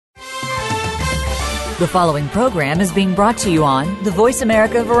The following program is being brought to you on the Voice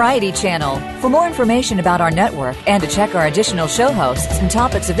America Variety Channel. For more information about our network and to check our additional show hosts and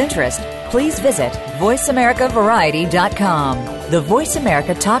topics of interest, please visit voiceamericavariety.com. The Voice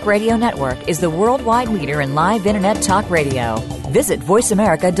America Talk Radio Network is the worldwide leader in live Internet talk radio. Visit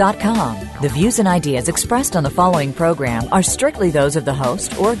voiceamerica.com. The views and ideas expressed on the following program are strictly those of the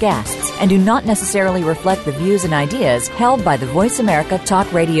host or guests and do not necessarily reflect the views and ideas held by the Voice America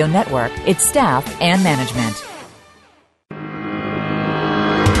Talk Radio Network, its staff, and management.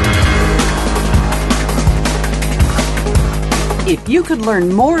 If you could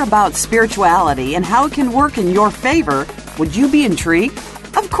learn more about spirituality and how it can work in your favor, would you be intrigued?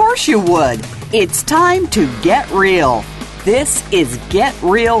 Of course you would. It's time to get real. This is Get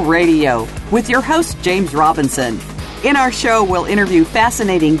Real Radio with your host, James Robinson. In our show, we'll interview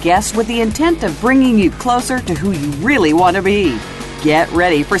fascinating guests with the intent of bringing you closer to who you really want to be. Get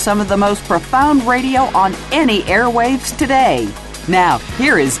ready for some of the most profound radio on any airwaves today. Now,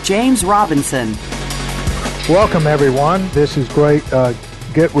 here is James Robinson. Welcome, everyone. This is great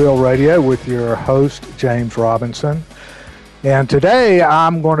Get Real Radio with your host, James Robinson. And today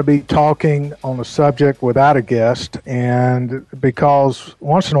I'm going to be talking on a subject without a guest, and because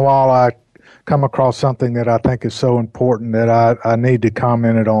once in a while I come across something that I think is so important that I need to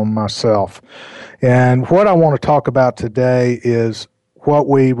comment it on myself. And what I want to talk about today is what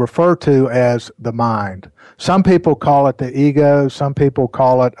we refer to as the mind. Some people call it the ego. Some people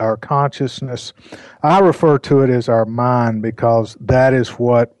call it our consciousness. I refer to it as our mind because that is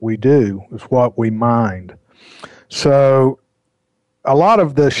what we do, is what we mind. So a lot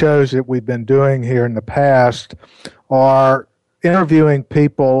of the shows that we've been doing here in the past are interviewing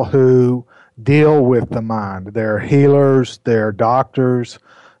people who deal with the mind. They're healers, they're doctors,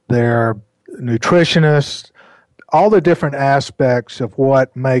 they're nutritionists, all the different aspects of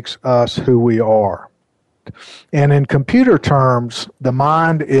what makes us who we are. And in computer terms, the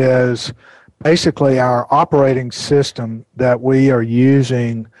mind is basically our operating system that we are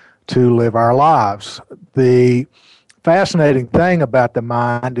using to live our lives. The fascinating thing about the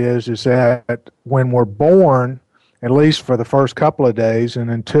mind is that when we're born, at least for the first couple of days,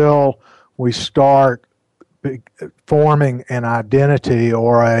 and until we start forming an identity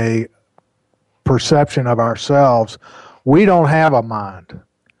or a perception of ourselves, we don't have a mind.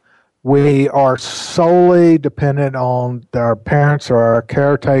 We are solely dependent on our parents or our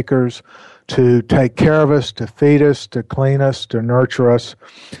caretakers to take care of us, to feed us, to clean us, to nurture us.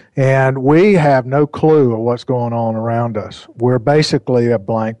 And we have no clue of what's going on around us. We're basically a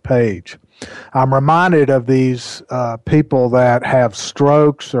blank page. I'm reminded of these people that have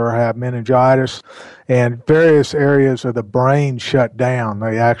strokes or have meningitis and various areas of the brain shut down.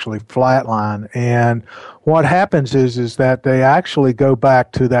 They actually flatline. And what happens is that they actually go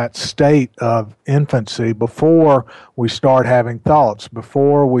back to that state of infancy before we start having thoughts,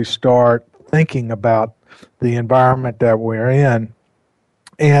 before we start thinking about the environment that we're in.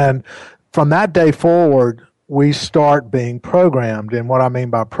 And from that day forward, we start being programmed. And what I mean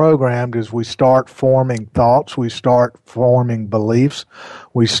by programmed is we start forming thoughts, we start forming beliefs,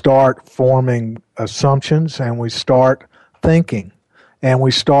 we start forming assumptions, and we start thinking. And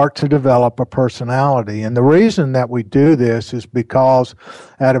we start to develop a personality. And the reason that we do this is because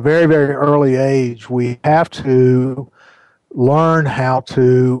at a very, very early age, we have to learn how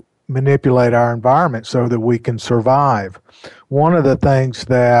to manipulate our environment so that we can survive. One of the things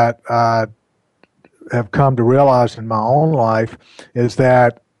that I have come to realize in my own life is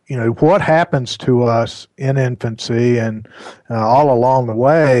that, what happens to us in infancy and all along the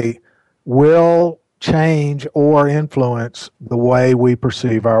way will change or influence the way we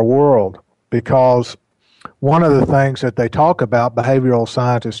perceive our world. Because one of the things that they talk about, behavioral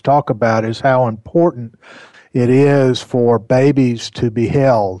scientists talk about, is how important it is for babies to be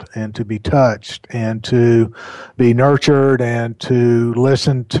held and to be touched and to be nurtured and to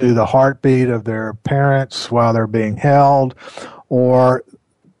listen to the heartbeat of their parents while they're being held, or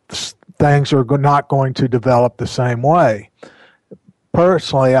things are not going to develop the same way.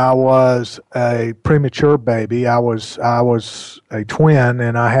 Personally, I was a premature baby. I was a twin,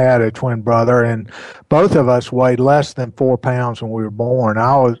 and I had a twin brother, and both of us weighed less than 4 pounds when we were born.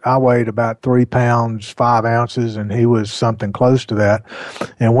 I weighed about 3 pounds, 5 ounces, and he was something close to that.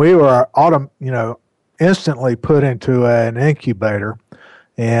 And we were instantly put into an incubator.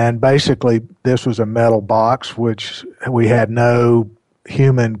 And basically, this was a metal box, which we had no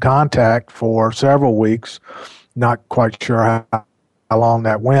human contact for several weeks. Not quite sure how long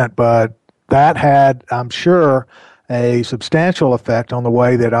that went, but that had, I'm sure, a substantial effect on the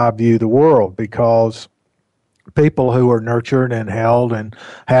way that I view the world, because people who are nurtured and held and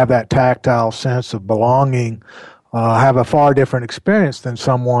have that tactile sense of belonging have a far different experience than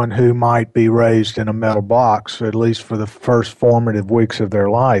someone who might be raised in a metal box, at least for the first formative weeks of their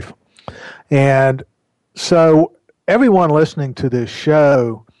life. And so everyone listening to this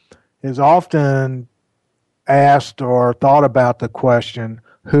show is often asked or thought about the question,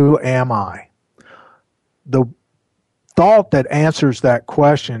 who am I? The thought that answers that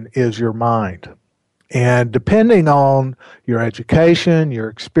question is your mind. And depending on your education, your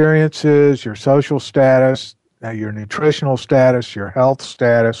experiences, your social status, your nutritional status, your health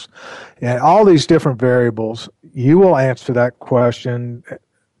status, and all these different variables, you will answer that question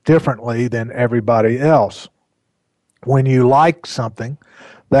differently than everybody else. When you like something,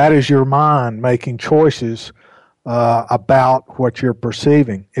 that is your mind making choices about what you're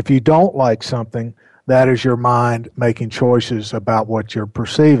perceiving. If you don't like something, that is your mind making choices about what you're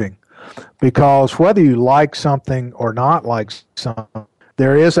perceiving. Because whether you like something or not like something,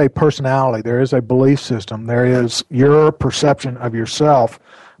 there is a personality, there is a belief system, there is your perception of yourself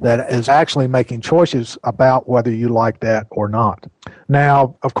that is actually making choices about whether you like that or not.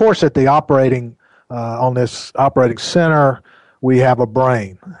 Now, of course, at the on this operating center, we have a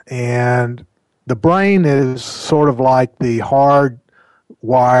brain. And the brain is sort of like the hard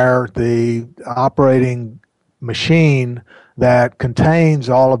wire, the operating machine that contains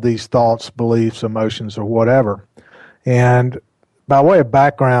all of these thoughts, beliefs, emotions, or whatever. And by way of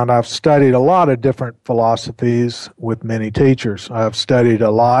background, I've studied a lot of different philosophies with many teachers. I've studied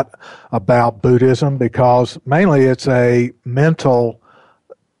a lot about Buddhism because mainly it's a mental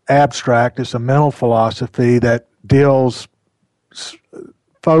abstract, it's a mental philosophy that deals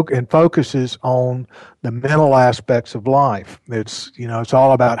and focuses on the mental aspects of life. It's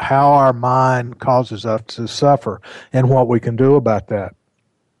all about how our mind causes us to suffer and what we can do about that.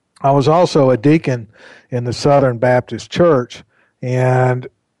 I was also a deacon in the Southern Baptist Church and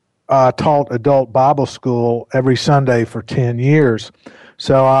taught adult Bible school every Sunday for 10 years.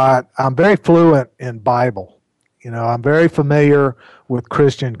 So I'm very fluent in Bible. I'm very familiar with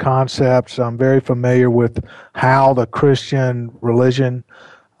Christian concepts. I'm very familiar with how the Christian religion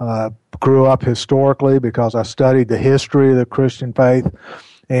grew up historically because I studied the history of the Christian faith.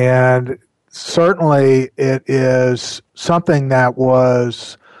 And certainly it is something that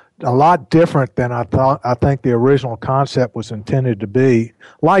was a lot different than I think the original concept was intended to be,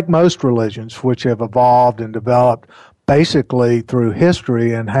 like most religions, which have evolved and developed basically through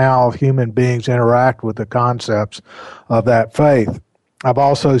history and how human beings interact with the concepts of that faith. I've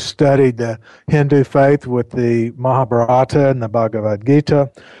also studied the Hindu faith with the Mahabharata and the Bhagavad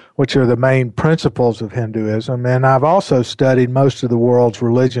Gita, which are the main principles of Hinduism. And I've also studied most of the world's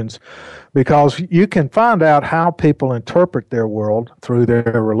religions because you can find out how people interpret their world through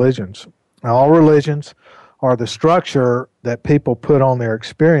their religions. Now, all religions are the structure that people put on their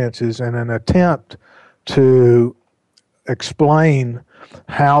experiences in an attempt to explain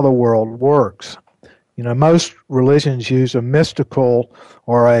how the world works. Most religions use a mystical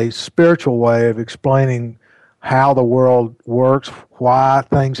or a spiritual way of explaining how the world works, why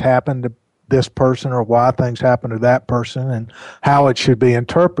things happen to this person or why things happen to that person, and how it should be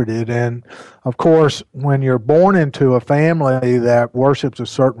interpreted. And, of course, when you're born into a family that worships a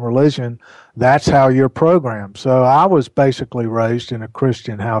certain religion, that's how you're programmed. So I was basically raised in a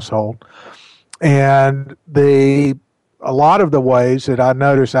Christian household. And a lot of the ways that I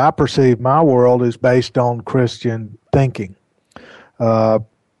notice I perceive my world is based on Christian thinking.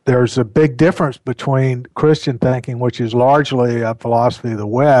 There's a big difference between Christian thinking, which is largely a philosophy of the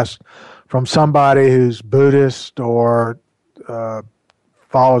West, from somebody who's Buddhist or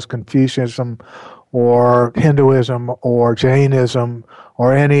follows Confucianism or Hinduism or Jainism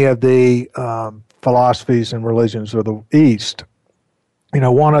or any of the philosophies and religions of the East.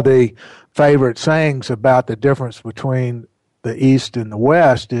 One of the favorite sayings about the difference between the East and the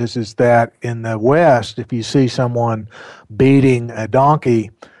West is that in the West, if you see someone beating a donkey,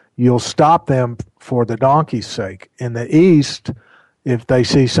 you'll stop them for the donkey's sake. In the East, if they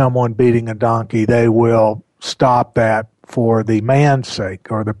see someone beating a donkey, they will stop that for the man's sake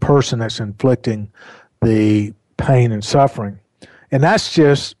or the person that's inflicting the pain and suffering. And that's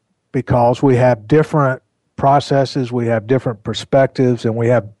just because we have different processes, we have different perspectives, and we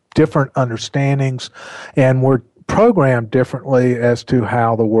have different understandings, and we're programmed differently as to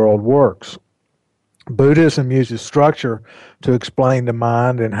how the world works. Buddhism uses structure to explain the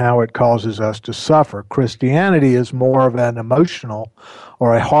mind and how it causes us to suffer. Christianity is more of an emotional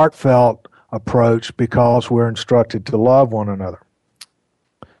or a heartfelt approach because we're instructed to love one another.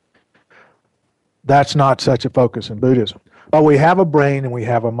 That's not such a focus in Buddhism. But we have a brain and we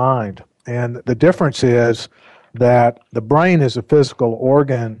have a mind. And the difference is that the brain is a physical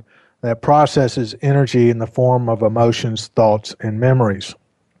organ that processes energy in the form of emotions, thoughts, and memories.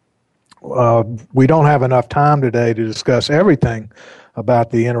 We don't have enough time today to discuss everything about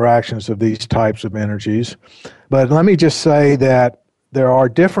the interactions of these types of energies, but let me just say that there are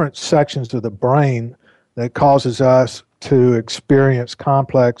different sections of the brain that causes us to experience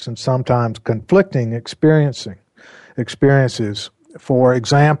complex and sometimes conflicting experiences. For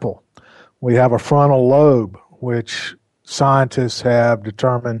example, we have a frontal lobe, which scientists have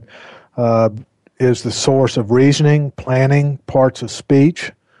determined is the source of reasoning, planning, parts of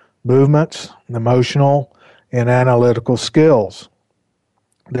speech, movements, emotional, and analytical skills.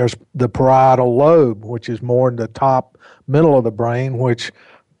 There's the parietal lobe, which is more in the top middle of the brain, which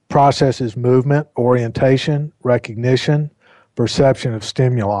processes movement, orientation, recognition, perception of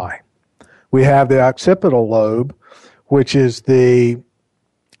stimuli. We have the occipital lobe, which is the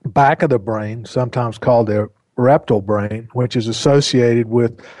back of the brain, sometimes called the reptile brain, which is associated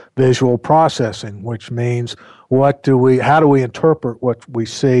with visual processing, which means how do we interpret what we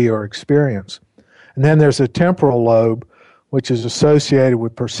see or experience. And then there's the temporal lobe, which is associated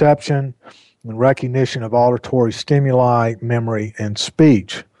with perception and recognition of auditory stimuli, memory, and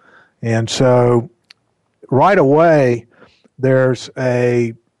speech. And so right away, there's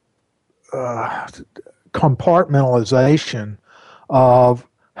a compartmentalization of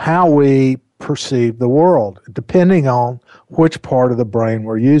how we perceive the world, depending on which part of the brain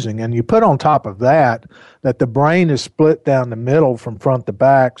we're using. And you put on top of that the brain is split down the middle from front to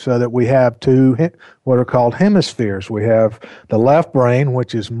back so that we have two what are called hemispheres. We have the left brain,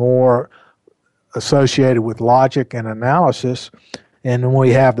 which is more associated with logic and analysis, and then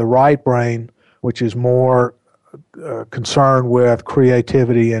we have the right brain, which is more concerned with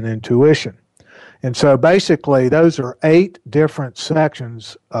creativity and intuition. And so basically those are 8 different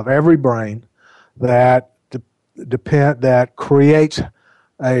sections of every brain that that creates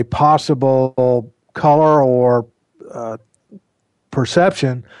a possible color or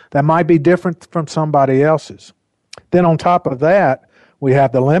perception that might be different from somebody else's. Then on top of that, we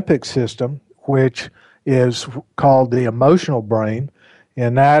have the limbic system, which is called the emotional brain,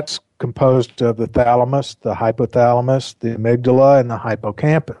 and that's composed of the thalamus, the hypothalamus, the amygdala, and the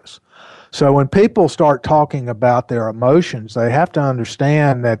hippocampus. So when people start talking about their emotions, they have to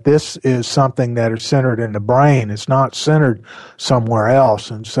understand that this is something that is centered in the brain. It's not centered somewhere else.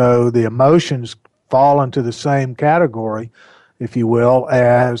 And so the emotions fall into the same category, if you will,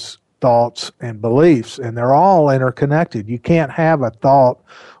 as thoughts and beliefs. And they're all interconnected. You can't have a thought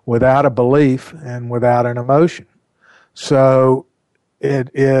without a belief and without an emotion. So it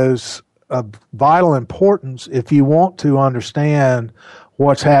is of vital importance, if you want to understand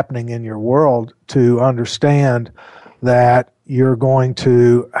what's happening in your world, to understand that you're going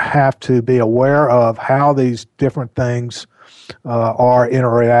to have to be aware of how these different things are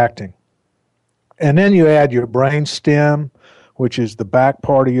interacting. And then you add your brain stem, which is the back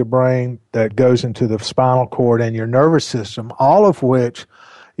part of your brain that goes into the spinal cord, and your nervous system, all of which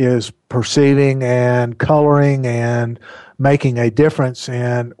is perceiving and coloring and making a difference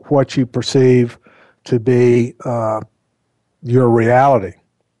in what you perceive to be your reality.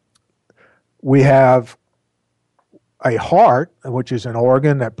 We have a heart, which is an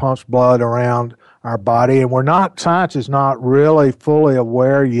organ that pumps blood around our body, and science is not really fully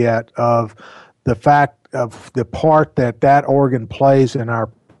aware yet of the fact of the part that organ plays in our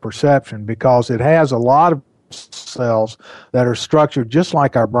perception, because it has a lot of cells that are structured just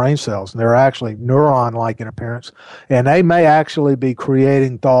like our brain cells. They're actually neuron-like in appearance, and they may actually be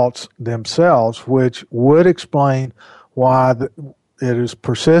creating thoughts themselves, which would explain why it has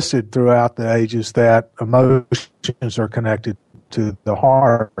persisted throughout the ages that emotions are connected to the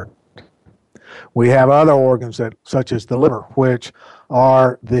heart. We have other organs such as the liver, which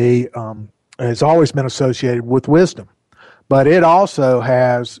are has always been associated with wisdom, but it also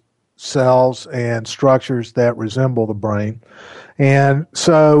has cells and structures that resemble the brain. And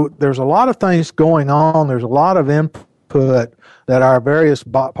so there's a lot of things going on. There's a lot of input that our various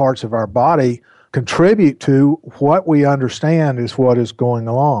parts of our body contribute to what we understand is what is going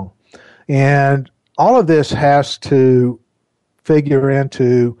along. And all of this has to figure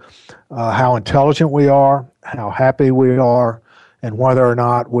into how intelligent we are, how happy we are, and whether or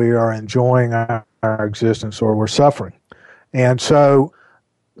not we are enjoying our existence or we're suffering. And so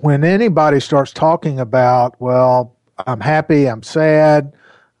when anybody starts talking about, well, I'm happy, I'm sad,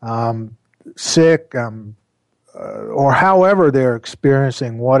 I'm sick, or however they're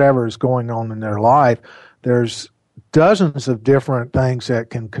experiencing whatever is going on in their life, there's dozens of different things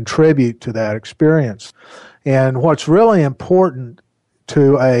that can contribute to that experience. And what's really important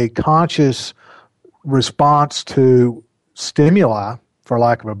to a conscious response to stimuli, for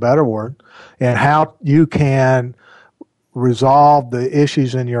lack of a better word, and how you can resolve the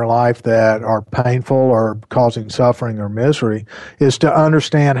issues in your life that are painful or causing suffering or misery is to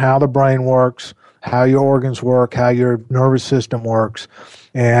understand how the brain works, how your organs work, how your nervous system works,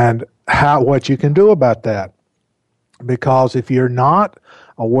 and what you can do about that. Because if you're not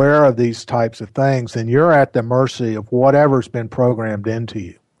aware of these types of things, then you're at the mercy of whatever's been programmed into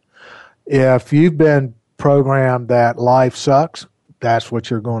you. If you've been programmed that life sucks, that's what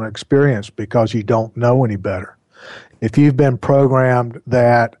you're going to experience because you don't know any better. If you've been programmed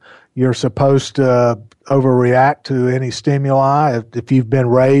that you're supposed to overreact to any stimuli, if you've been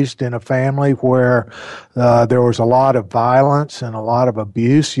raised in a family where there was a lot of violence and a lot of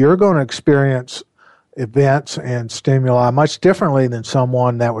abuse, you're going to experience events and stimuli much differently than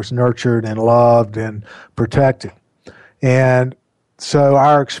someone that was nurtured and loved and protected. And so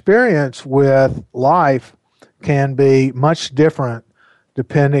our experience with life can be much different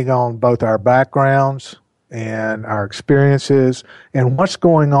depending on both our backgrounds and our experiences and what's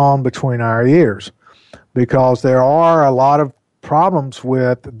going on between our ears. Because there are a lot of problems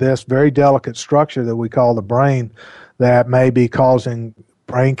with this very delicate structure that we call the brain that may be causing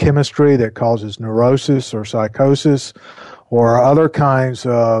brain chemistry that causes neurosis or psychosis or other kinds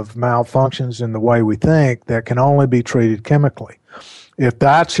of malfunctions in the way we think that can only be treated chemically. If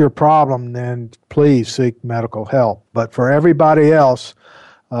that's your problem, then please seek medical help. But for everybody else,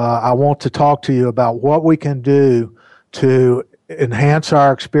 I want to talk to you about what we can do to enhance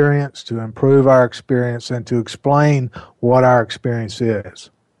our experience, to improve our experience, and to explain what our experience is.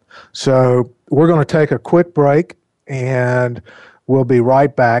 So we're going to take a quick break, and we'll be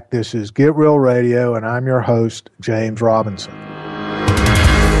right back. This is Get Real Radio, and I'm your host, James Robinson.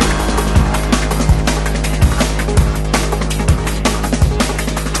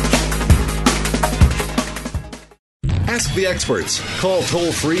 Ask the experts. Call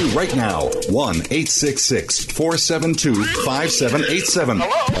toll-free right now, 1-866-472-5787.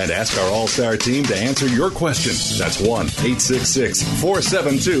 And ask our All-Star team to answer your question. That's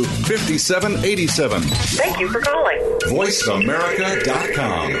 1-866-472-5787. Thank you for calling.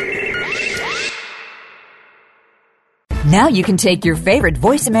 VoiceAmerica.com. Now you can take your favorite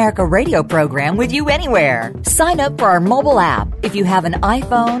Voice America radio program with you anywhere. Sign up for our mobile app if you have an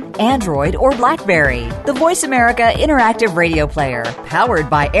iPhone, Android, or BlackBerry. The Voice America Interactive Radio Player,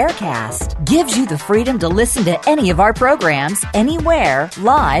 powered by Aircast, gives you the freedom to listen to any of our programs, anywhere,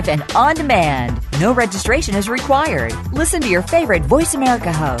 live and on demand. No registration is required. Listen to your favorite Voice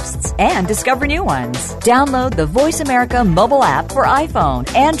America hosts and discover new ones. Download the Voice America mobile app for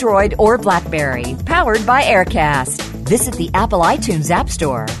iPhone, Android, or BlackBerry, powered by Aircast. Visit the Apple iTunes App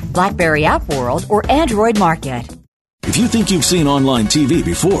Store, BlackBerry App World, or Android Market. If you think you've seen online TV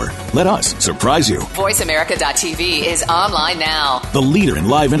before, let us surprise you. VoiceAmerica.tv is online now. The leader in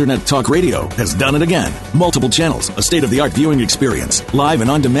live Internet talk radio has done it again. Multiple channels, a state-of-the-art viewing experience, live and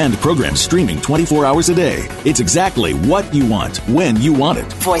on-demand programs streaming 24 hours a day. It's exactly what you want, when you want it.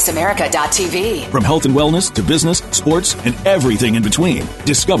 VoiceAmerica.tv. From health and wellness to business, sports, and everything in between.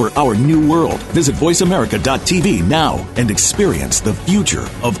 Discover our new world. Visit VoiceAmerica.tv now and experience the future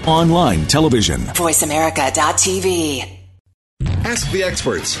of online television. VoiceAmerica.tv. Ask the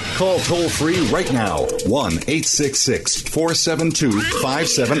experts. Call toll-free right now,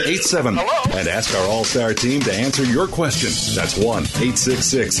 1-866-472-5787. And ask our All-Star team to answer your question. That's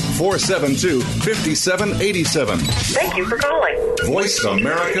 1-866-472-5787. Thank you for calling.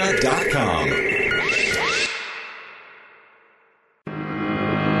 VoiceAmerica.com.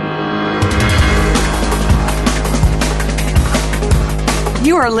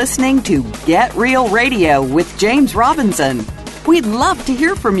 You are listening to Get Real Radio with James Robinson. We'd love to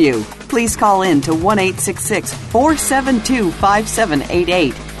hear from you. Please call in to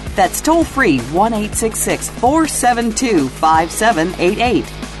 1-866-472-5788. That's toll free,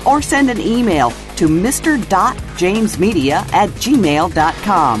 1-866-472-5788. Or send an email to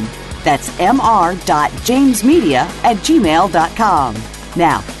mr.jamesmedia@gmail.com. That's mr.jamesmedia@gmail.com.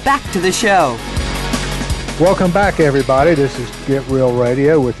 Now, back to the show. Welcome back, everybody. This is Get Real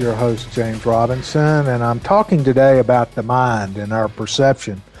Radio with your host, James Robinson, and I'm talking today about the mind and our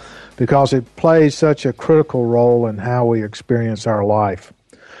perception because it plays such a critical role in how we experience our life.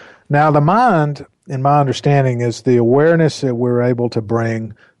 Now, the mind, in my understanding, is the awareness that we're able to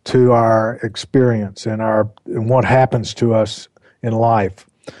bring to our experience and what happens to us in life.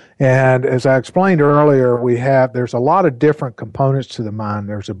 And as I explained earlier, there's a lot of different components to the mind.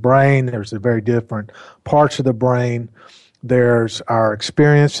 There's a brain, there's the very different parts of the brain, there's our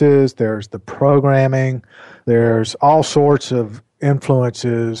experiences, there's the programming, there's all sorts of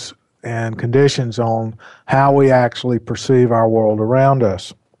influences and conditions on how we actually perceive our world around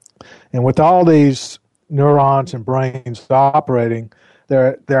us. And with all these neurons and brains operating,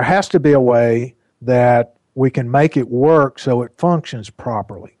 there has to be a way that we can make it work so it functions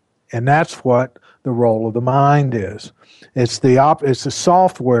properly. And that's what the role of the mind is. It's the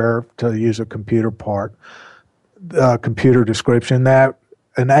software, to use a computer description, that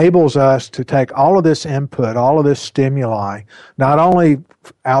enables us to take all of this input, all of this stimuli, not only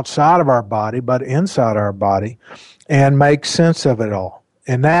outside of our body, but inside our body, and make sense of it all.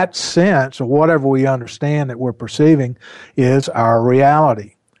 And that sense, or whatever we understand that we're perceiving, is our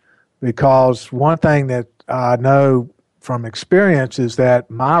reality. Because one thing that I know from experience is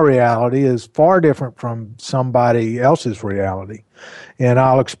that my reality is far different from somebody else's reality. And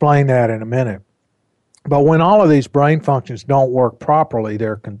I'll explain that in a minute. But when all of these brain functions don't work properly,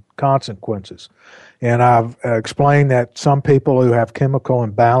 there are consequences. And I've explained that some people who have chemical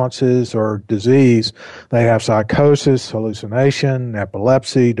imbalances or disease, they have psychosis, hallucination,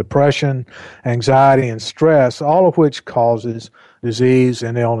 epilepsy, depression, anxiety, and stress, all of which causes disease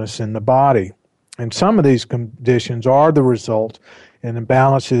and illness in the body. And some of these conditions are the result in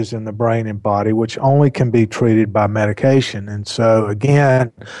imbalances in the brain and body, which only can be treated by medication. And so,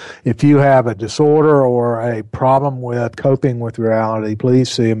 again, if you have a disorder or a problem with coping with reality, please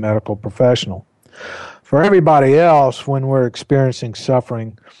see a medical professional. For everybody else, when we're experiencing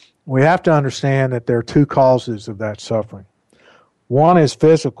suffering, we have to understand that there are two causes of that suffering. One is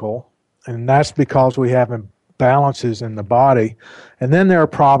physical, and that's because we have imbalances in the body. And then there are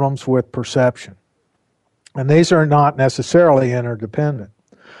problems with perception. And these are not necessarily interdependent,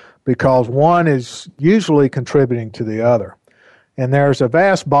 because one is usually contributing to the other. And there's a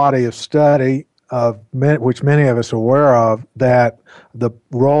vast body of study, which many of us are aware of, that the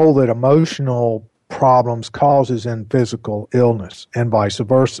role that emotional problems causes in physical illness and vice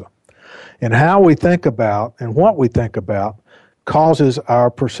versa. And how we think about and what we think about causes our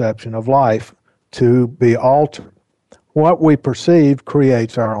perception of life to be altered. What we perceive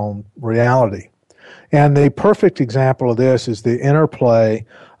creates our own reality. And the perfect example of this is the interplay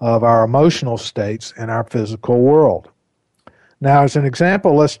of our emotional states and our physical world. Now, as an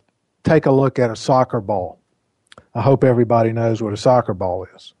example, let's take a look at a soccer ball. I hope everybody knows what a soccer ball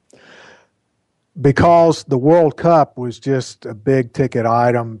is. Because the World Cup was just a big ticket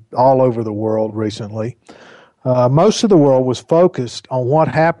item all over the world recently, most of the world was focused on what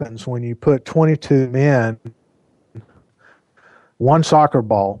happens when you put 22 men, one soccer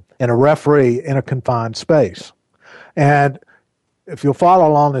ball, and a referee in a confined space. And if you'll follow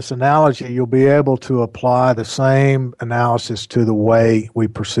along this analogy, you'll be able to apply the same analysis to the way we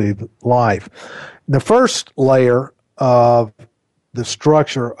perceive life. The first layer of the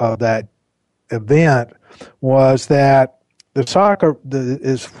structure of that event was that the soccer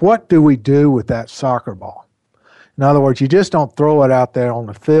is, what do we do with that soccer ball? In other words, you just don't throw it out there on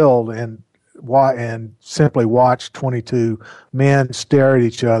the field and simply watch 22 men stare at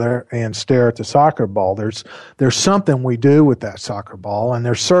each other and stare at the soccer ball. There's something we do with that soccer ball, and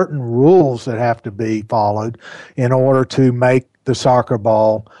there's certain rules that have to be followed in order to make the soccer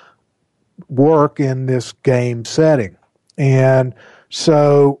ball work in this game setting. And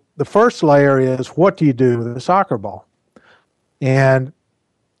so the first layer is, what do you do with a soccer ball? And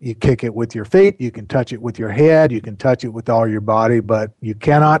you kick it with your feet, you can touch it with your head, you can touch it with all your body, but you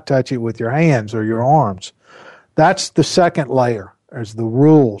cannot touch it with your hands or your arms. That's the second layer, is the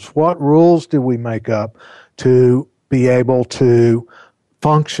rules. What rules do we make up to be able to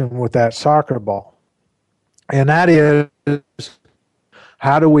function with that soccer ball? And that is,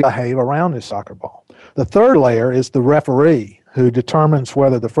 how do we behave around this soccer ball? The third layer is the referee, who determines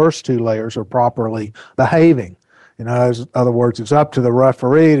whether the first two layers are properly behaving. In other words, it's up to the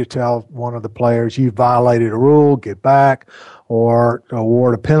referee to tell one of the players, you violated a rule, get back, or to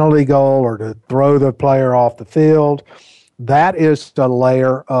award a penalty goal, or to throw the player off the field. That is the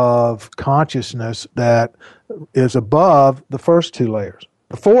layer of consciousness that is above the first two layers.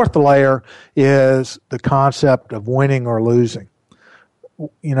 The fourth layer is the concept of winning or losing.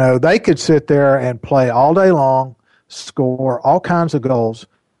 They could sit there and play all day long, score all kinds of goals,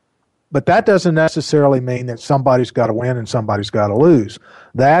 but that doesn't necessarily mean that somebody's got to win and somebody's got to lose.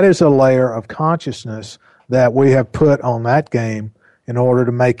 That is a layer of consciousness that we have put on that game in order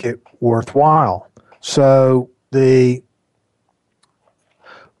to make it worthwhile. So the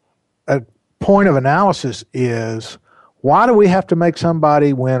point of analysis is, why do we have to make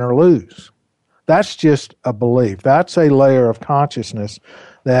somebody win or lose? That's just a belief. That's a layer of consciousness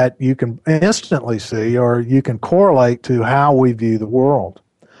that you can instantly see, or you can correlate to how we view the world.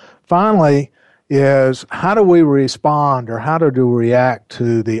 Finally, is how do we respond or how do we react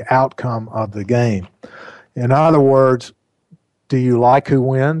to the outcome of the game? In other words, do you like who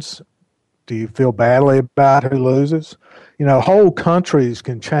wins? Do you feel badly about who loses? Whole countries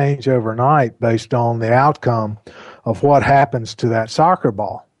can change overnight based on the outcome of what happens to that soccer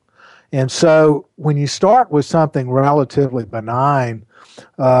ball. And so when you start with something relatively benign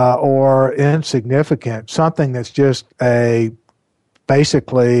or insignificant, something that's just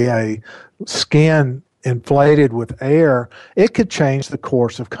basically a skin inflated with air, it could change the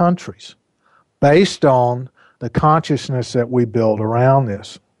course of countries based on the consciousness that we build around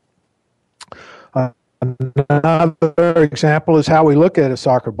this. Another example is how we look at a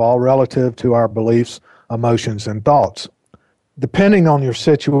soccer ball relative to our beliefs, emotions, and thoughts. Depending on your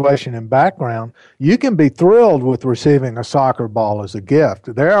situation and background, you can be thrilled with receiving a soccer ball as a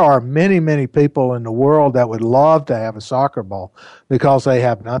gift. There are many, many people in the world that would love to have a soccer ball because they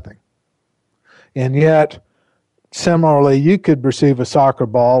have nothing. And yet, similarly, you could receive a soccer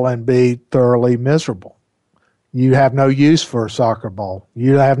ball and be thoroughly miserable. You have no use for a soccer ball.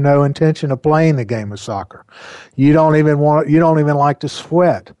 You have no intention of playing the game of soccer. You don't even like to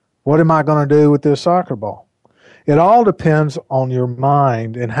sweat. What am I going to do with this soccer ball? It all depends on your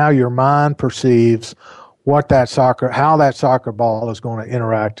mind and how your mind perceives how that soccer ball is going to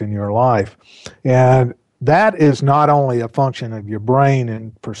interact in your life. And that is not only a function of your brain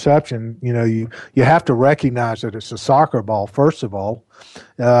and perception. You have to recognize that it's a soccer ball, first of all.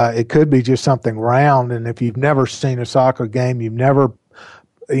 It could be just something round, and if you've never seen a soccer game,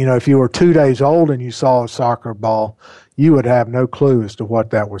 if you were 2 days old and you saw a soccer ball, you would have no clue as to what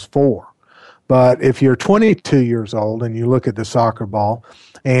that was for. But if you're 22 years old and you look at the soccer ball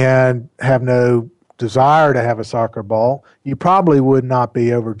and have no desire to have a soccer ball, you probably would not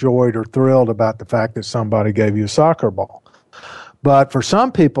be overjoyed or thrilled about the fact that somebody gave you a soccer ball. But for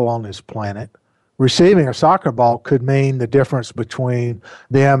some people on this planet, receiving a soccer ball could mean the difference between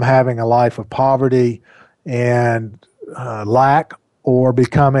them having a life of poverty and lack or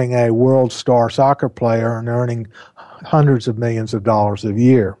becoming a world star soccer player and earning hundreds of millions of dollars a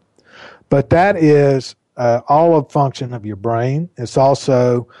year. But that is all a function of your brain. It's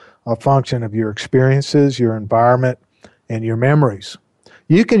also a function of your experiences, your environment, and your memories.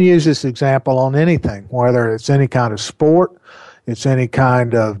 You can use this example on anything, whether it's any kind of sport, it's any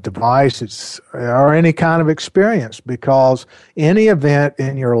kind of device, or any kind of experience, because any event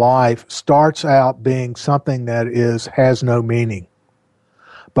in your life starts out being something that has no meaning.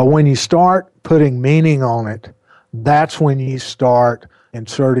 But when you start putting meaning on it, that's when you start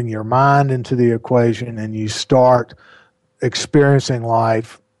inserting your mind into the equation and you start experiencing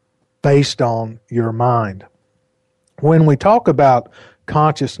life based on your mind. When we talk about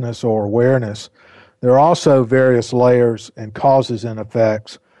consciousness or awareness, there are also various layers and causes and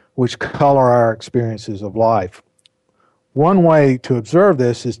effects which color our experiences of life. One way to observe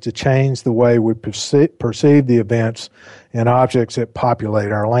this is to change the way we perceive the events and objects that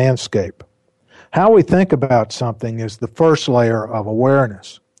populate our landscape. How we think about something is the first layer of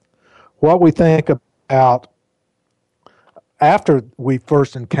awareness. What we think about after we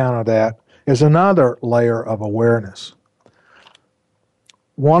first encounter that is another layer of awareness.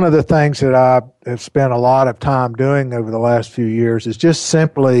 One of the things that I have spent a lot of time doing over the last few years is just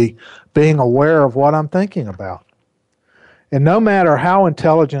simply being aware of what I'm thinking about. And no matter how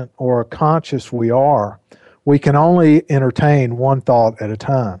intelligent or conscious we are, we can only entertain one thought at a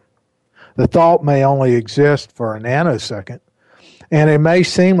time. The thought may only exist for a nanosecond, and it may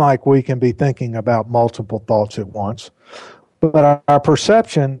seem like we can be thinking about multiple thoughts at once, but our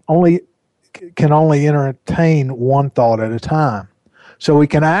perception can only entertain one thought at a time. So we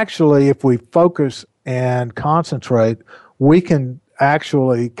can actually, if we focus and concentrate, we can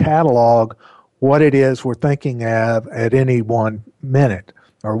actually catalog what it is we're thinking of at any 1 minute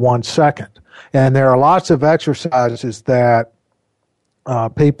or 1 second. And there are lots of exercises that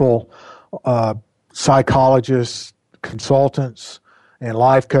people, psychologists, consultants, and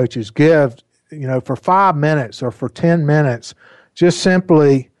life coaches give, for 5 minutes or for 10 minutes, just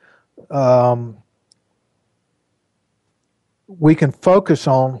simply we can focus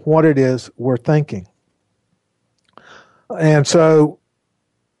on what it is we're thinking. And so,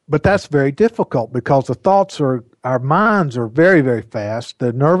 but that's very difficult because our minds are very, very fast.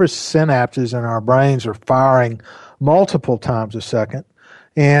 The nervous synapses in our brains are firing multiple times a second.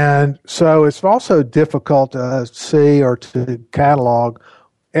 And so it's also difficult to see or to catalog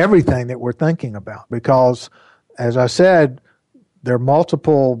everything that we're thinking about because, as I said, there are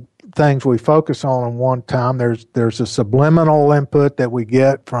multiple things we focus on at one time. There's a subliminal input that we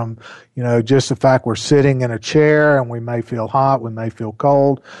get from, just the fact we're sitting in a chair and we may feel hot, we may feel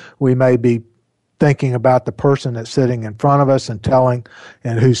cold, we may be thinking about the person that's sitting in front of us and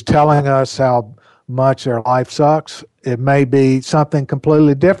who's telling us how much their life sucks. It may be something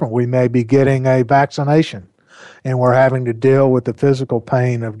completely different. We may be getting a vaccination and we're having to deal with the physical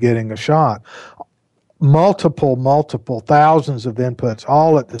pain of getting a shot. Multiple, thousands of inputs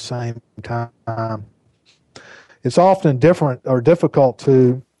all at the same time. It's often different or difficult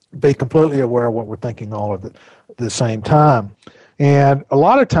to be completely aware of what we're thinking all at the same time. And a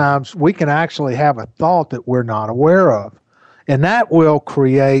lot of times we can actually have a thought that we're not aware of. And that will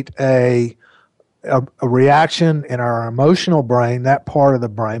create a reaction in our emotional brain, that part of the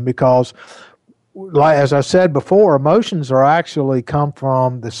brain, because as I said before, emotions are actually come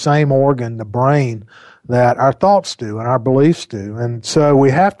from the same organ, the brain, that our thoughts do and our beliefs do. And so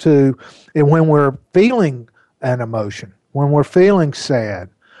we have to, and when we're feeling an emotion, when we're feeling sad,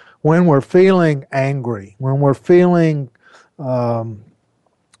 when we're feeling angry, when we're feeling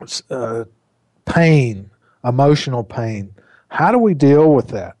pain, emotional pain, how do we deal with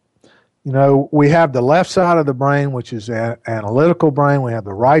that? You know, we have the left side of the brain, which is an analytical brain. We have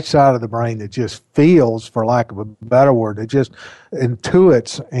the right side of the brain that just feels, for lack of a better word, it just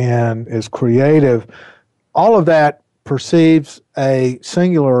intuits and is creative. All of that perceives a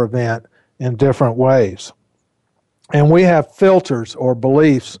singular event in different ways. And we have filters or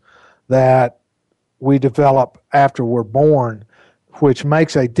beliefs that we develop after we're born, which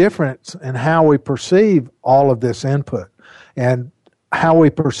makes a difference in how we perceive all of this input and how we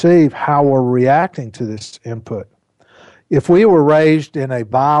perceive how we're reacting to this input. If we were raised in a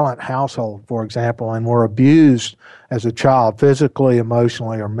violent household, for example, and were abused as a child, physically,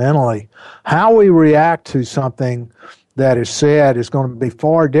 emotionally, or mentally, how we react to something that is said is going to be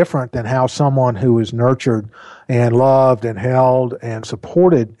far different than how someone who is nurtured and loved and held and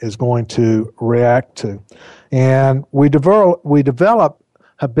supported is going to react to. And we develop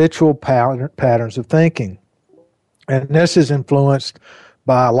habitual patterns of thinking. And this is influenced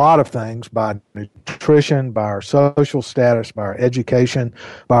by a lot of things, by nutrition, by our social status, by our education,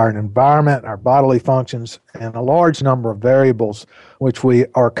 by our environment, our bodily functions, and a large number of variables which we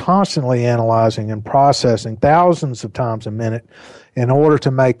are constantly analyzing and processing thousands of times a minute in order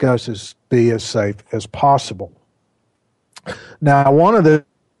to make us be as safe as possible. Now, one of the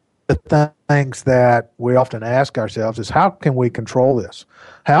things that we often ask ourselves is, how can we control this?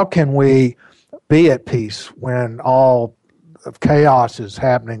 How can we be at peace when all of chaos is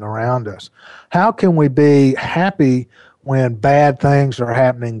happening around us? How can we be happy when bad things are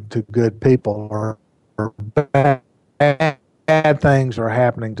happening to good people or bad things are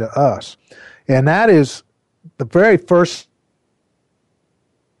happening to us? And that is the very first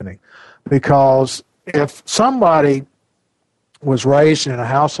thing, because if somebody was raised in a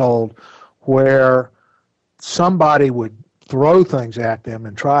household where somebody would throw things at them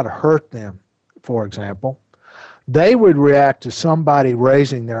and try to hurt them, for example, they would react to somebody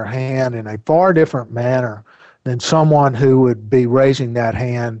raising their hand in a far different manner than someone who would be raising that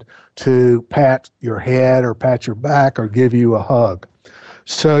hand to pat your head or pat your back or give you a hug.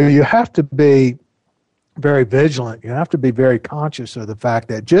 So you have to be very vigilant. You have to be very conscious of the fact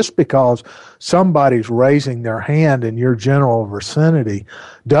that just because somebody's raising their hand in your general vicinity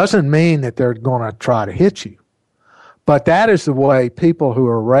doesn't mean that they're going to try to hit you. But that is the way people who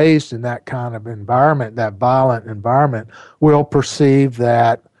are raised in that kind of environment, that violent environment, will perceive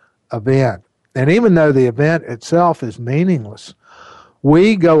that event. And even though the event itself is meaningless,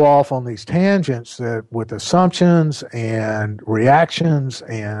 we go off on these tangents with assumptions and reactions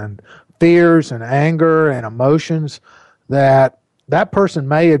and fears and anger and emotions that person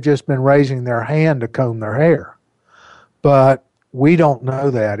may have just been raising their hand to comb their hair. But we don't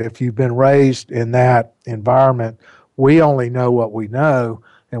know that. If you've been raised in that environment, we only know what we know,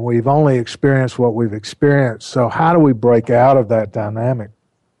 and we've only experienced what we've experienced. So how do we break out of that dynamic?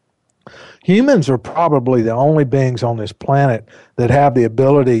 Humans are probably the only beings on this planet that have the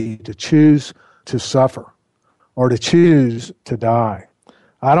ability to choose to suffer or to choose to die.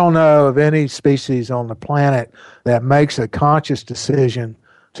 I don't know of any species on the planet that makes a conscious decision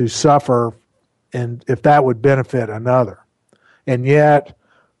to suffer, and if that would benefit another. And yet,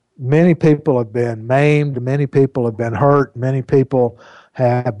 many people have been maimed, many people have been hurt, many people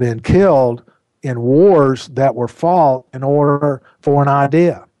have been killed in wars that were fought in order for an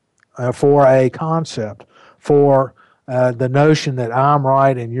idea, for a concept, for the notion that I'm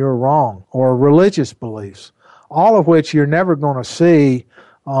right and you're wrong, or religious beliefs, all of which you're never going to see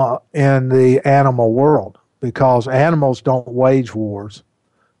in the animal world, because animals don't wage wars,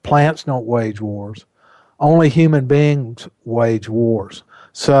 plants don't wage wars, only human beings wage wars.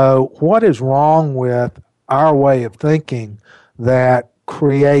 So what is wrong with our way of thinking that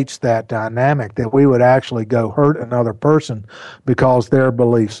creates that dynamic that we would actually go hurt another person because their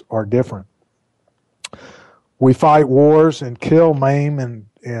beliefs are different. We fight wars and kill, maim,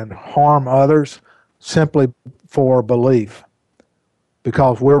 and harm others simply for belief,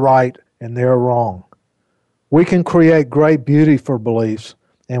 because we're right and they're wrong. We can create great beauty for beliefs,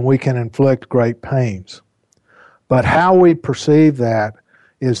 and we can inflict great pains. But how we perceive that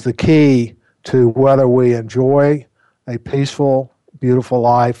is the key to whether we enjoy a peaceful, beautiful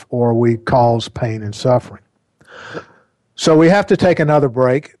life or we cause pain and suffering. So we have to take another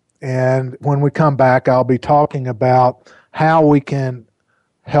break, and when we come back, I'll be talking about how we can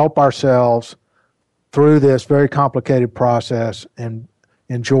help ourselves through this very complicated process and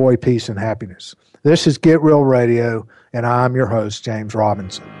enjoy peace and happiness. This is Get Real Radio, and I'm your host, James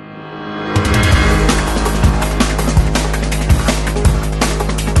Robinson.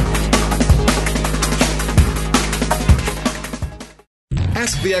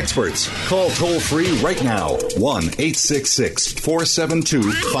 Ask the experts. Call toll-free right now,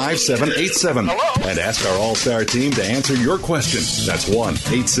 1-866-472-5787. And ask our All-Star team to answer your question. That's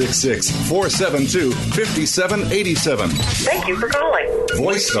 1-866-472-5787. Thank you for calling.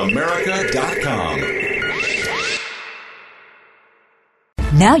 VoiceAmerica.com.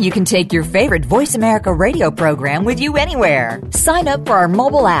 Now you can take your favorite Voice America radio program with you anywhere. Sign up for our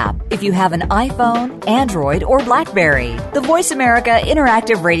mobile app if you have an iPhone, Android, or BlackBerry. The Voice America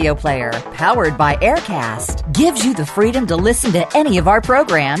Interactive Radio Player, powered by Aircast, gives you the freedom to listen to any of our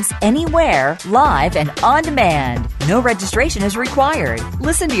programs, anywhere, live and on demand. No registration is required.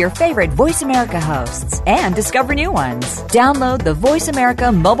 Listen to your favorite Voice America hosts and discover new ones. Download the Voice America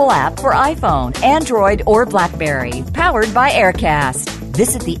mobile app for iPhone, Android, or BlackBerry, powered by Aircast.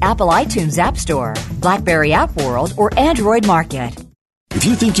 Visit the Apple iTunes App Store, BlackBerry App World, or Android Market. If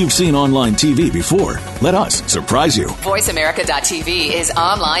you think you've seen online TV before, let us surprise you. VoiceAmerica.tv is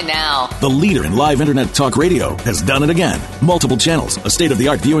online now. The leader in live Internet talk radio has done it again. Multiple channels, a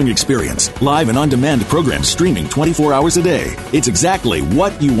state-of-the-art viewing experience, live and on-demand programs streaming 24 hours a day. It's exactly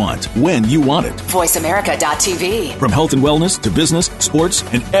what you want, when you want it. VoiceAmerica.tv. From health and wellness to business, sports,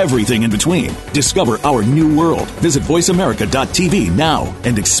 and everything in between. Discover our new world. Visit VoiceAmerica.tv now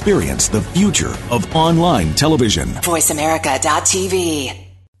and experience the future of online television. VoiceAmerica.tv.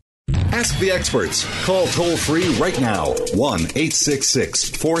 Ask the experts. Call toll-free right now,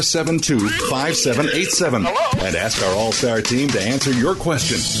 1-866-472-5787. And ask our All-Star team to answer your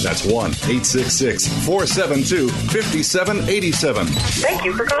question. That's 1-866-472-5787. Thank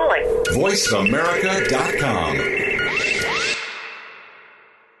you for calling. VoiceAmerica.com.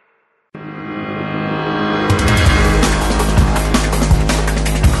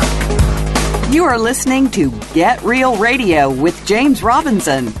 You are listening to Get Real Radio with James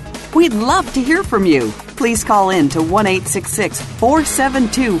Robinson. We'd love to hear from you. Please call in to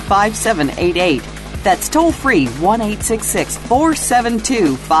 1-866-472-5788. That's toll free,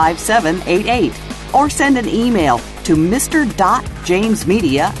 1-866-472-5788. Or send an email to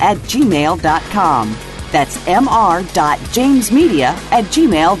mr.jamesmedia@gmail.com. That's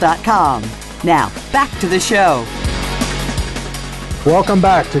mr.jamesmedia@gmail.com. Now, back to the show. Welcome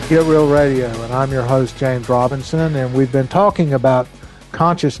back to Get Real Radio, and I'm your host, James Robinson, and we've been talking about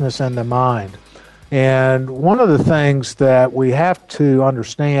consciousness and the mind. And one of the things that we have to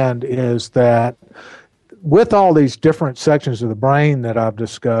understand is that with all these different sections of the brain that I've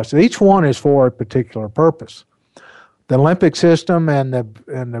discussed, each one is for a particular purpose. The limbic system and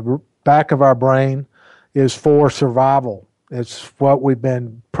the back of our brain is for survival. It's what we've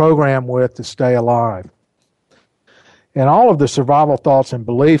been programmed with to stay alive. And all of the survival thoughts and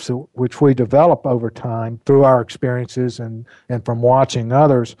beliefs which we develop over time through our experiences and from watching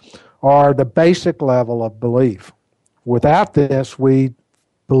others are the basic level of belief. Without this, we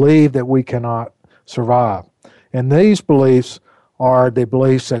believe that we cannot survive. And these beliefs are the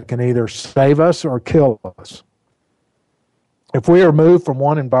beliefs that can either save us or kill us. If we are moved from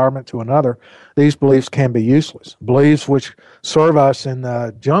one environment to another, these beliefs can be useless. Beliefs which serve us in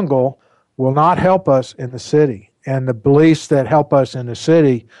the jungle will not help us in the city. And the beliefs that help us in the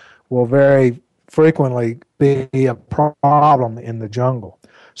city will very frequently be a problem in the jungle.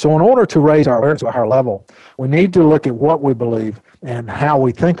 So in order to raise our awareness to a higher level, we need to look at what we believe and how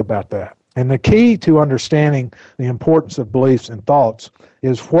we think about that. And the key to understanding the importance of beliefs and thoughts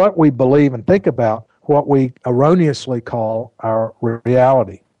is what we believe and think about, what we erroneously call our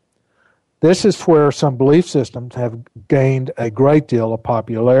reality. This is where some belief systems have gained a great deal of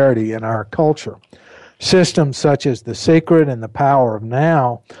popularity in our culture. Systems such as The Secret and The Power of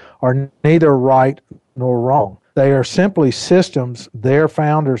Now are neither right nor wrong. They are simply systems their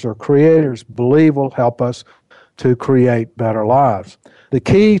founders or creators believe will help us to create better lives. The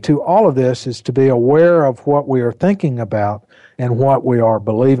key to all of this is to be aware of what we are thinking about and what we are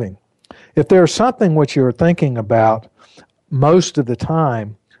believing. If there's something which you're thinking about most of the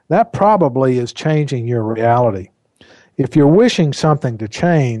time, that probably is changing your reality. If you're wishing something to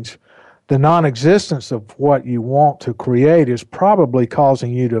change, the non-existence of what you want to create is probably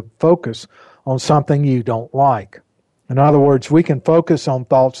causing you to focus on something you don't like. In other words, we can focus on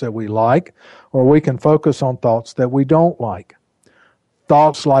thoughts that we like, or we can focus on thoughts that we don't like.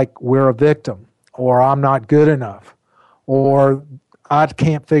 Thoughts like we're a victim, or I'm not good enough, or I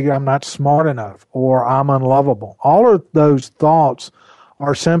can't figure I'm not smart enough, or I'm unlovable. All of those thoughts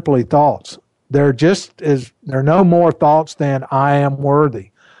are simply thoughts. They're no more thoughts than I am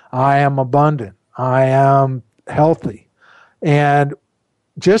worthy, I am abundant, I am healthy. And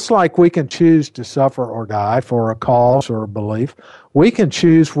just like we can choose to suffer or die for a cause or a belief, we can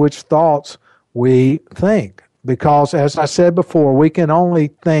choose which thoughts we think. Because, as I said before, we can only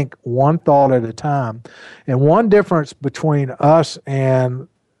think one thought at a time. And one difference between us and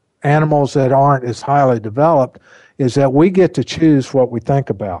animals that aren't as highly developed is that we get to choose what we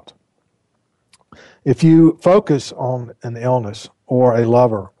think about. If you focus on an illness or a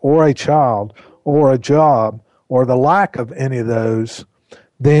lover or a child or a job or the lack of any of those,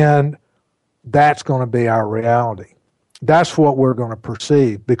 then that's going to be our reality. That's what we're going to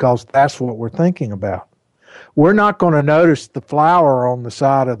perceive because that's what we're thinking about. We're not going to notice the flower on the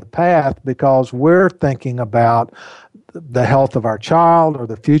side of the path because we're thinking about the health of our child or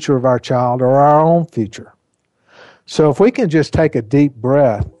the future of our child or our own future. So if we can just take a deep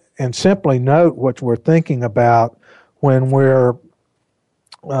breath and simply note what we're thinking about when we're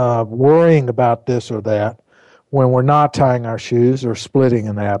worrying about this or that, when we're not tying our shoes or splitting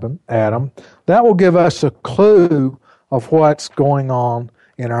an atom, that will give us a clue of what's going on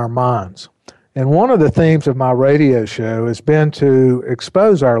in our minds. And one of the themes of my radio show has been to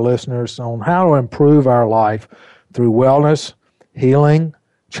expose our listeners on how to improve our life through wellness, healing,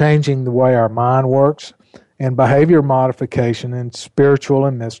 changing the way our mind works, and behavior modification and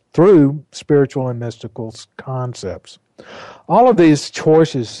through spiritual and mystical concepts. All of these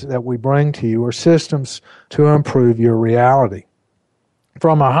choices that we bring to you are systems to improve your reality.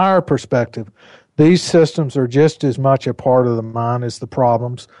 From a higher perspective, these systems are just as much a part of the mind as the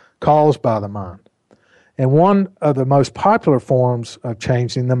problems caused by the mind. And one of the most popular forms of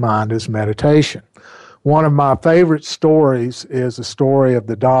changing the mind is meditation. One of my favorite stories is the story of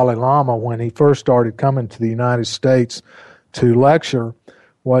the Dalai Lama when he first started coming to the United States to lecture.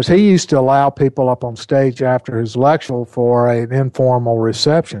 Was he used to allow people up on stage after his lecture for an informal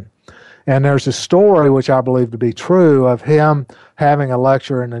reception. And there's a story, which I believe to be true, of him having a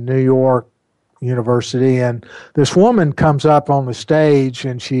lecture in a New York university, and this woman comes up on the stage,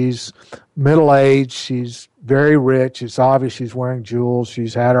 and she's middle-aged, she's very rich, it's obvious she's wearing jewels,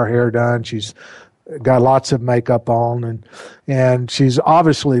 she's had her hair done, she's got lots of makeup on, and she's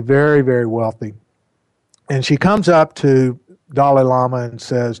obviously very, very wealthy. And she comes up to Dalai Lama and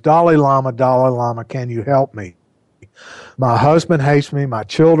says, Dalai Lama, can you help me? My husband hates me, my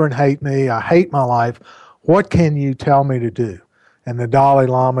children hate me, I hate my life. What can you tell me to do? And the Dalai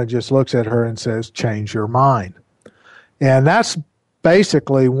Lama just looks at her and says, change your mind. And that's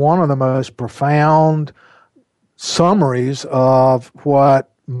basically one of the most profound summaries of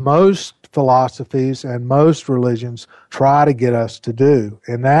what most philosophies and most religions try to get us to do.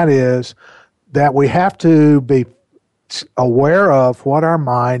 And that is that we have to be aware of what our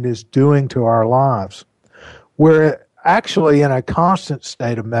mind is doing to our lives. We're actually in a constant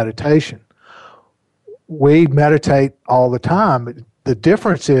state of meditation. We meditate all the time. The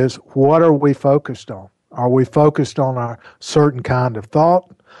difference is, what are we focused on? Are we focused on a certain kind of thought?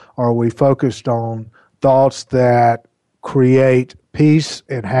 Are we focused on thoughts that create peace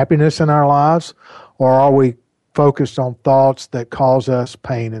and happiness in our lives? Or are we focused on thoughts that cause us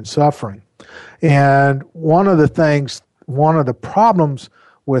pain and suffering? And one of the problems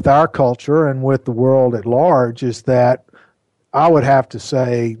with our culture and with the world at large is that I would have to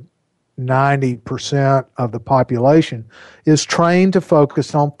say 90% of the population is trained to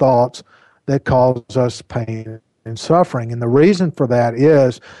focus on thoughts that cause us pain and suffering. And the reason for that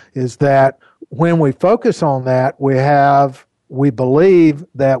is that when we focus on that, we believe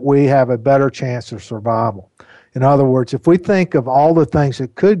that we have a better chance of survival. In other words, if we think of all the things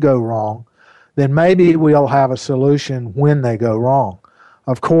that could go wrong, then maybe we'll have a solution when they go wrong.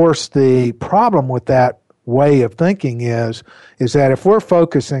 Of course, the problem with that way of thinking is that if we're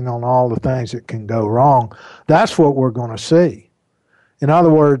focusing on all the things that can go wrong, that's what we're going to see. In other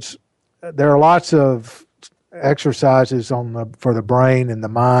words, there are lots of exercises for the brain and the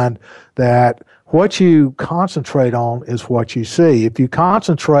mind, that what you concentrate on is what you see. If you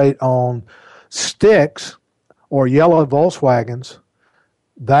concentrate on sticks or yellow Volkswagens,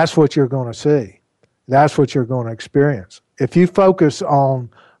 that's what you're going to see. That's what you're going to experience. If you focus on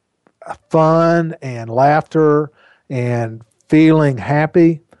fun and laughter and feeling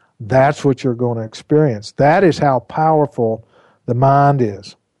happy, that's what you're going to experience. That is how powerful the mind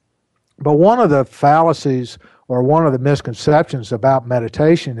is. But one of the fallacies or one of the misconceptions about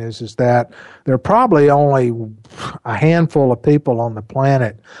meditation is that there are probably only a handful of people on the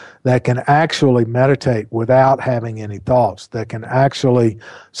planet that can actually meditate without having any thoughts, that can actually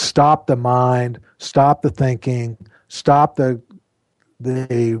stop the mind, stop the thinking, stop the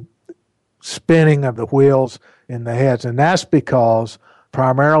spinning of the wheels in the heads. And that's because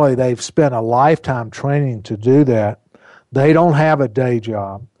primarily they've spent a lifetime training to do that. They don't have a day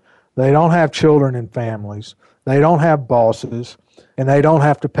job. They don't have children and families. They don't have bosses, and they don't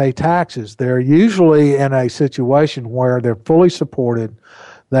have to pay taxes. They're usually in a situation where they're fully supported.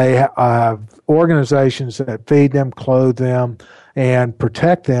 They have organizations that feed them, clothe them, and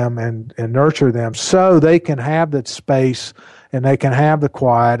protect them and nurture them so they can have that space and they can have the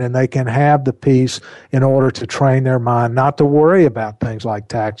quiet and they can have the peace in order to train their mind not to worry about things like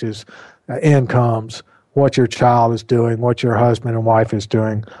taxes, incomes, what your child is doing, what your husband and wife is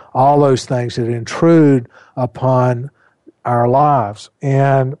doing, all those things that intrude upon our lives.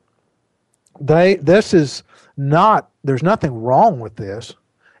 And there's nothing wrong with this.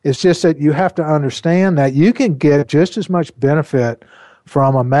 It's just that you have to understand that you can get just as much benefit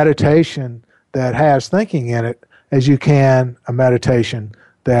from a meditation that has thinking in it as you can a meditation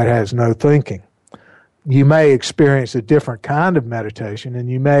that has no thinking. You may experience a different kind of meditation and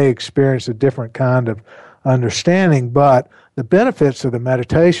you may experience a different kind of understanding, but the benefits of the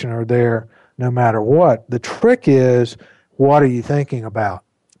meditation are there no matter what. The trick is, what are you thinking about?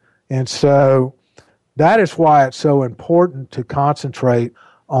 And so that is why it's so important to concentrate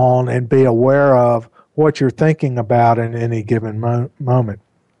on and be aware of what you're thinking about in any given moment.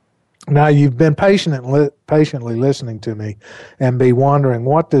 Now, you've been patiently listening to me and be wondering,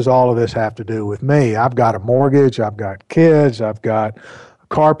 what does all of this have to do with me? I've got a mortgage, I've got kids, I've got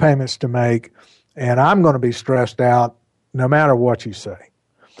car payments to make, and I'm going to be stressed out no matter what you say.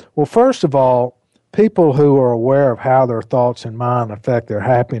 Well, first of all, people who are aware of how their thoughts and mind affect their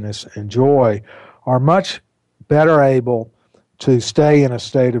happiness and joy are much better able to stay in a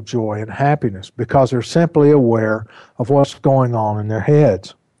state of joy and happiness because they're simply aware of what's going on in their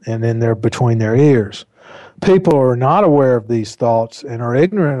heads and between their ears. People who are not aware of these thoughts and are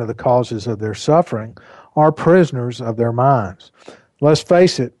ignorant of the causes of their suffering are prisoners of their minds. Let's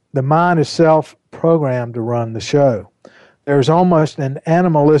face it, the mind is self-programmed to run the show. There's almost an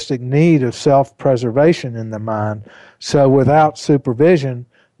animalistic need of self-preservation in the mind, so without supervision,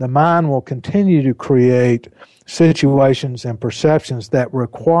 the mind will continue to create situations and perceptions that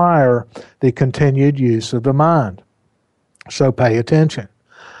require the continued use of the mind. So pay attention.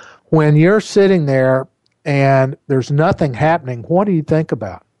 When you're sitting there and there's nothing happening, what do you think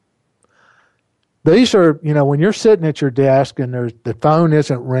about? These are, when you're sitting at your desk and the phone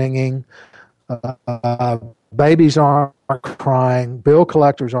isn't ringing, babies aren't crying, bill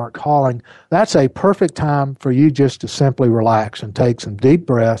collectors aren't calling, that's a perfect time for you just to simply relax and take some deep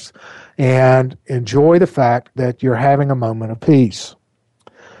breaths and enjoy the fact that you're having a moment of peace.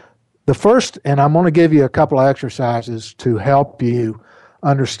 The first, and I'm going to give you a couple of exercises to help you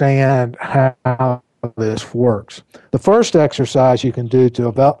understand how this works. The first exercise you can do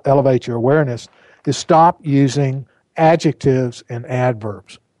to elevate your awareness is stop using adjectives and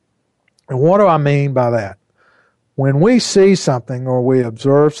adverbs. And what do I mean by that? When we see something or we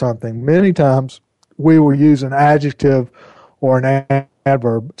observe something, many times we will use an adjective or an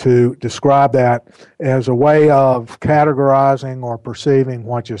adverb to describe that as a way of categorizing or perceiving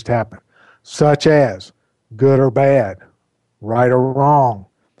what just happened, such as good or bad, right or wrong,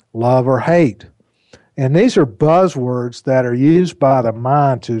 love or hate. And these are buzzwords that are used by the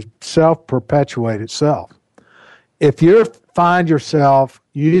mind to self-perpetuate itself. If you find yourself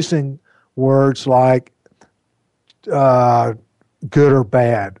using words like good or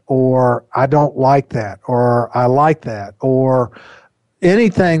bad, or I don't like that, or I like that, or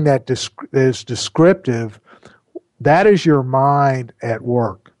anything that is descriptive, that is your mind at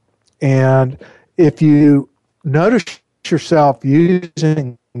work. And if you notice yourself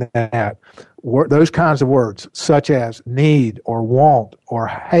using those kinds of words, such as need or want or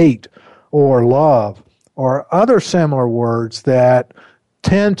hate or love, or other similar words that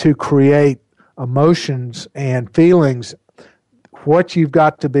tend to create emotions and feelings, what you've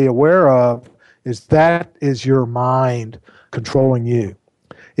got to be aware of is that is your mind controlling you.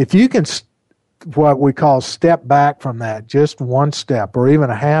 If you can, what we call step back from that, just one step or even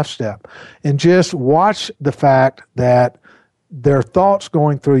a half step, and just watch the fact that there are thoughts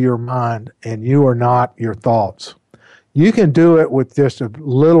going through your mind and you are not your thoughts. You can do it with just a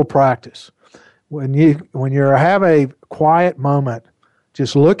little practice. When you have a quiet moment,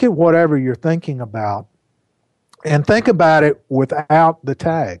 just look at whatever you're thinking about and think about it without the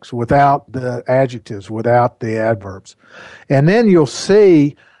tags, without the adjectives, without the adverbs. And then you'll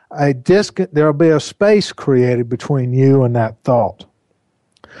see there'll be a space created between you and that thought.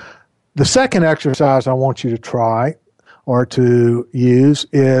 The second exercise I want you to try or to use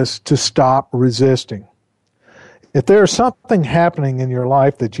is to stop resisting. If there's something happening in your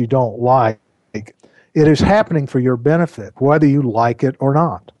life that you don't like, it is happening for your benefit, whether you like it or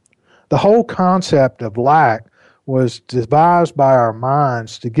not. The whole concept of lack was devised by our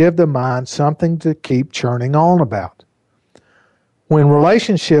minds to give the mind something to keep churning on about. When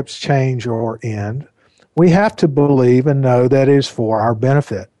relationships change or end, we have to believe and know that it is for our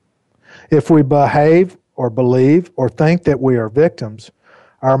benefit. If we behave or believe or think that we are victims,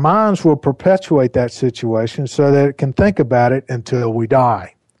 our minds will perpetuate that situation so that it can think about it until we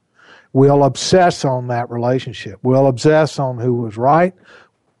die. We'll obsess on that relationship. We'll obsess on who was right.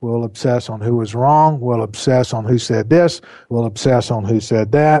 We'll obsess on who was wrong. We'll obsess on who said this. We'll obsess on who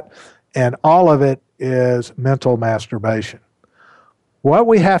said that. And all of it is mental masturbation. What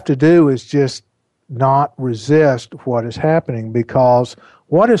we have to do is just not resist what is happening, because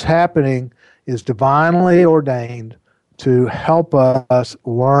what is happening is divinely ordained to help us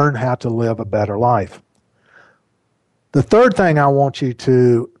learn how to live a better life. The third thing I want you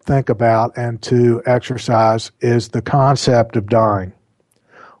to think about and to exercise is the concept of dying.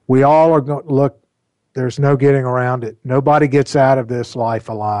 We all are going to look, there's no getting around it. Nobody gets out of this life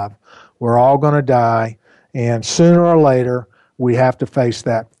alive. We're all going to die, and sooner or later, we have to face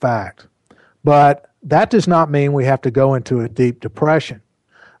that fact. But that does not mean we have to go into a deep depression.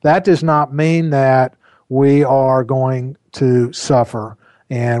 That does not mean that we are going to suffer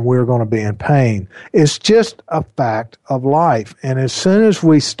and we're going to be in pain. It's just a fact of life. And as soon as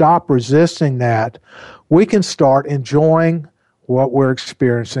we stop resisting that, we can start enjoying what we're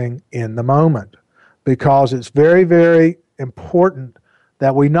experiencing in the moment. Because it's very, very important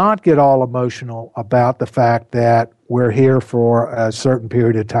that we not get all emotional about the fact that we're here for a certain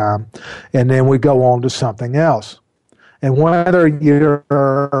period of time and then we go on to something else. And whether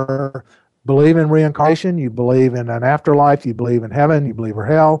you're believe in reincarnation, you believe in an afterlife, you believe in heaven, you believe in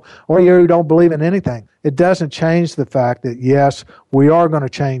hell, or you don't believe in anything, it doesn't change the fact that, yes, we are going to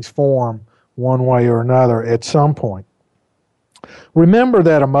change form one way or another at some point. Remember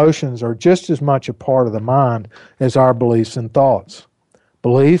that emotions are just as much a part of the mind as our beliefs and thoughts.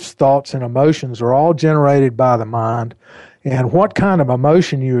 Beliefs, thoughts, and emotions are all generated by the mind, and what kind of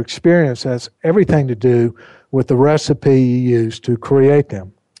emotion you experience has everything to do with the recipe you use to create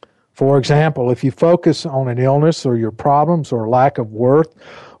them. For example, if you focus on an illness or your problems or lack of worth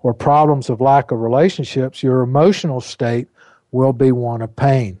or problems of lack of relationships, your emotional state will be one of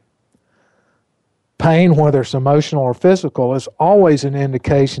pain. Pain, whether it's emotional or physical, is always an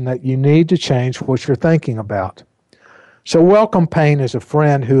indication that you need to change what you're thinking about. So welcome pain as a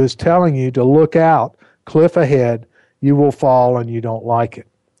friend who is telling you to look out, cliff ahead, you will fall and you don't like it.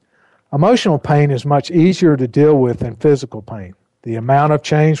 Emotional pain is much easier to deal with than physical pain. The amount of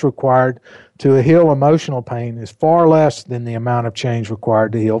change required to heal emotional pain is far less than the amount of change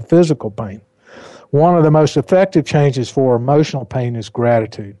required to heal physical pain. One of the most effective changes for emotional pain is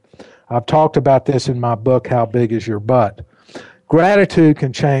gratitude. I've talked about this in my book, How Big Is Your Butt? Gratitude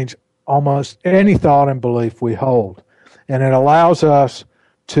can change almost any thought and belief we hold, and it allows us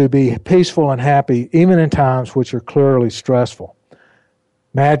to be peaceful and happy even in times which are clearly stressful.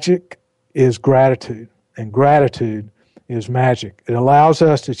 Magic is gratitude, and gratitude is magic. It allows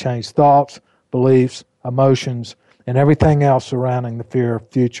us to change thoughts, beliefs, emotions, and everything else surrounding the fear of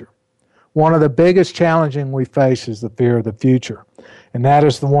the future. One of the biggest challenges we face is the fear of the future, and that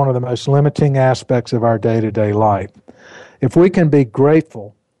is one of the most limiting aspects of our day-to-day life. If we can be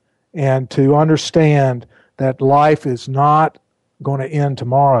grateful and to understand that life is not going to end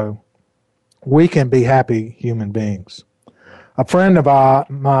tomorrow, we can be happy human beings. A friend of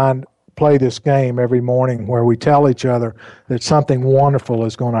mine play this game every morning where we tell each other that something wonderful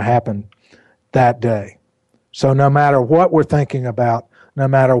is going to happen that day. So no matter what we're thinking about, no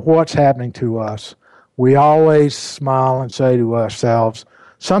matter what's happening to us, we always smile and say to ourselves,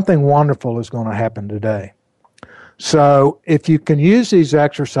 something wonderful is going to happen today. So if you can use these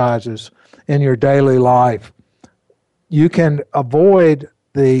exercises in your daily life, you can avoid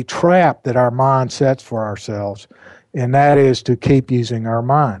the trap that our mind sets for ourselves, and that is to keep using our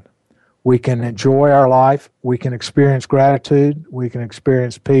mind. We can enjoy our life, we can experience gratitude, we can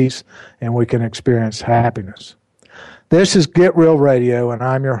experience peace, and we can experience happiness. This is Get Real Radio, and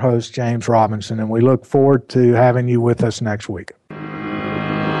I'm your host, James Robinson, and we look forward to having you with us next week.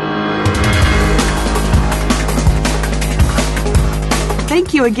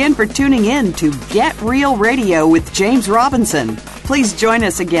 Thank you again for tuning in to Get Real Radio with James Robinson. Please join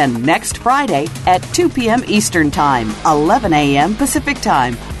us again next Friday at 2 p.m. Eastern Time, 11 a.m. Pacific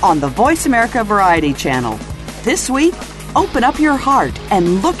Time on the Voice America Variety Channel. This week, open up your heart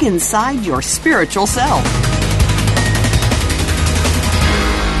and look inside your spiritual self.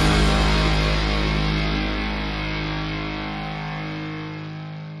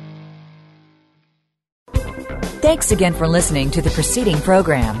 Thanks again for listening to the preceding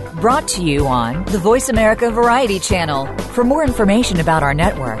program, brought to you on the Voice America Variety Channel. For more information about our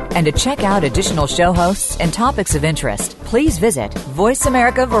network and to check out additional show hosts and topics of interest, please visit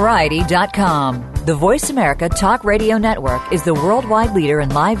voiceamericavariety.com. The Voice America Talk Radio Network is the worldwide leader in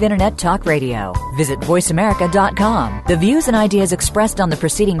live Internet talk radio. Visit voiceamerica.com. The views and ideas expressed on the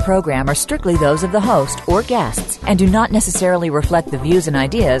preceding program are strictly those of the host or guests and do not necessarily reflect the views and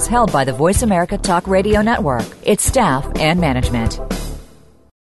ideas held by the Voice America Talk Radio Network, its staff, and management.